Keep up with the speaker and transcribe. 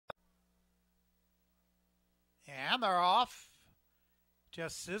And they're off.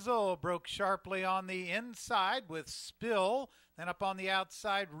 Just Sizzle broke sharply on the inside with Spill. Then up on the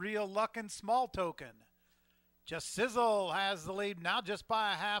outside, Real Luck and Small Token. Just Sizzle has the lead now just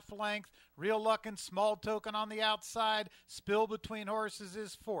by a half length. Real Luck and Small Token on the outside. Spill between horses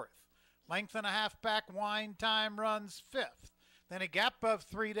is fourth. Length and a half back, Wine Time runs fifth. Then a gap of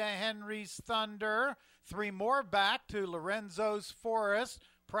 3 to Henry's Thunder. 3 more back to Lorenzo's Forest.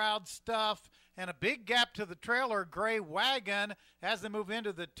 Proud Stuff. And a big gap to the trailer, Gray Wagon, as they move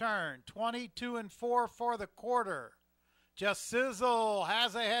into the turn. 22 and 4 for the quarter. Just Sizzle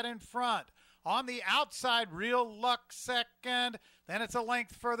has a head in front. On the outside, Real Luck second. Then it's a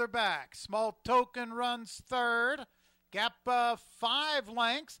length further back. Small Token runs third. Gap of 5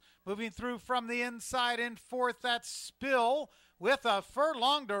 lengths. Moving through from the inside in fourth, that's Spill. With a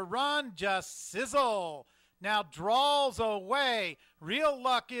furlong to run, Just Sizzle now draws away. Real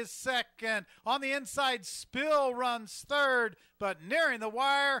Luck is second. On the inside, Spill runs third. But nearing the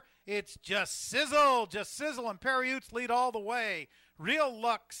wire, it's Just Sizzle. Just Sizzle and Perry Utes lead all the way. Real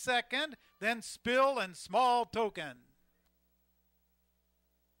Luck second, then Spill and Small Token.